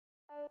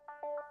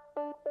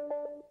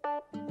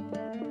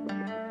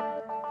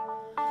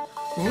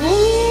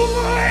Oh,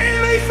 my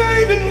life,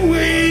 I've been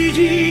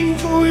waiting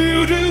for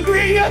you to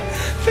bring a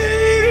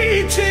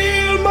fairy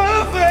tale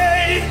my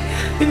way.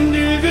 And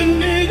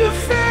nigga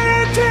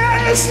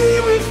fantasy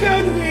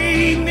without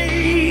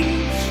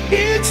meaning.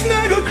 It's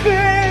not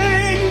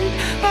okay,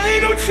 I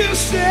don't feel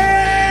sad.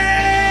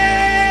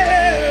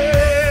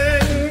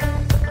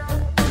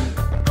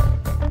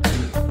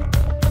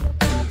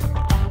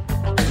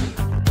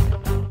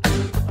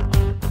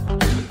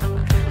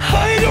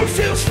 I don't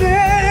feel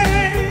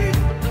sad.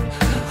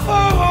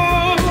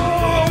 Oh,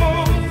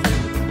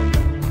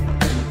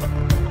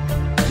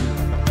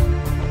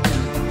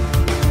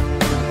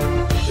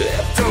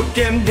 left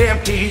again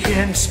empty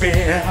and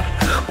spare.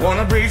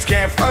 Wanna breathe,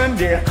 can't find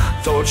it.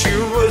 Thought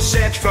you were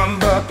sent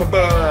from up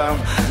above,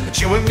 but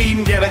you and me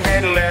never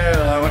had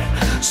love.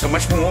 So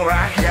much more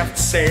I have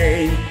to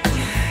say.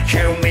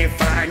 Help me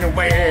find a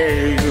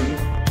way.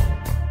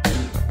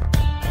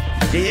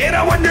 And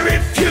I wonder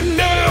if you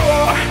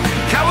know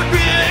how it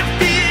really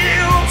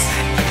feels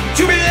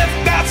to be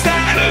left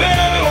outside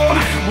alone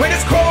when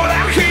it's cold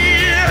out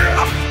here.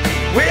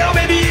 Well,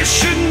 maybe you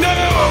should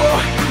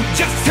know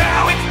just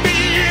how it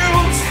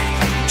feels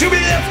to be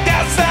left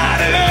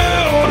outside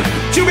alone,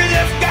 to be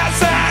left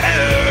outside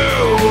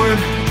alone.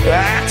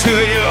 I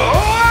tell you,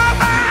 all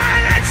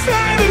my life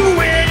I've been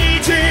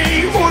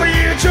waiting for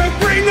you to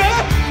bring a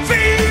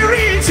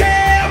fairy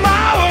tale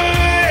my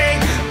way.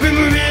 Been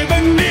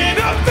living in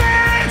a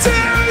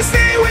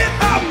fantasy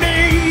without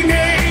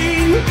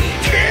meaning.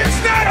 It's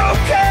not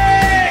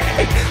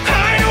okay,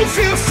 I don't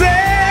feel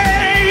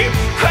safe,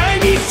 I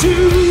need to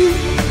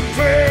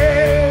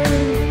pray.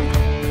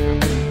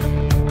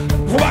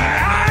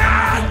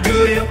 Why do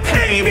you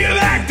play me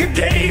like a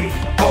game?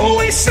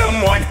 Always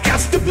someone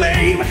else to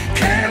blame.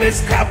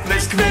 Careless,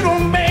 helpless little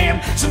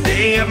man.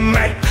 Someday I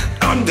might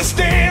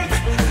understand.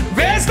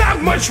 There's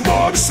not much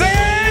more to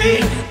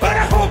say, but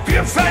I hope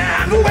you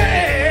find a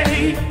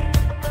way.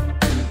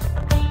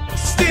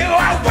 Still,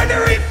 I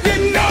wonder if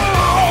you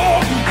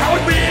know how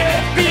it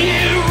really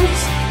feels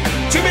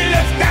to be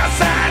left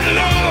outside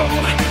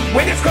alone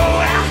when it's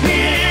cold out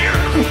here.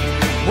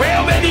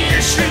 Well, maybe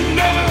you should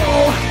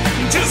know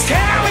just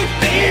how it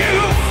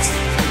feels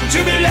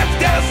to be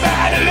left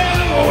outside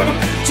alone,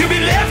 to be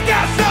left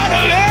outside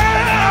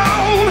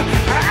alone.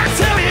 I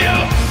tell you,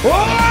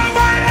 all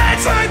my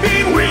nights I've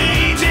been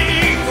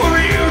waiting for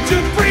you to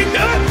bring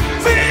a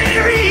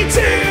fairy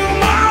tale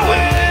my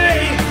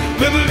way.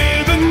 But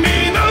living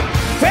in a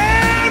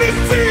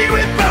fantasy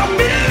without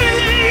me,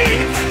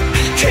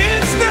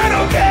 it's not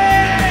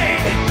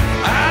okay,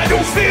 I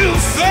don't feel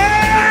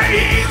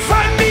safe,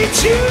 I need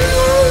you.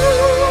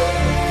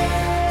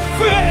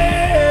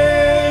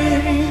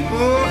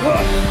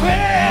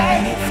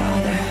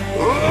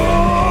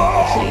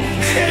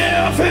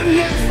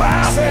 Heavenly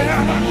Father,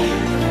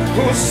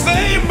 who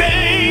save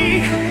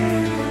me.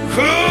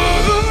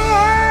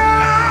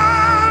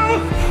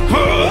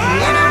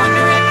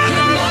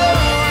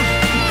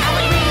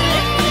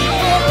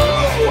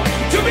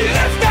 To be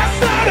left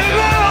outside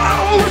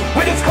alone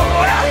when it's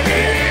cold out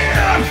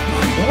here.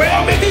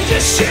 Well, maybe you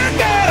should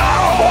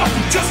know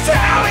just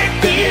how it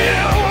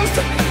feels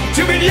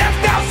to be left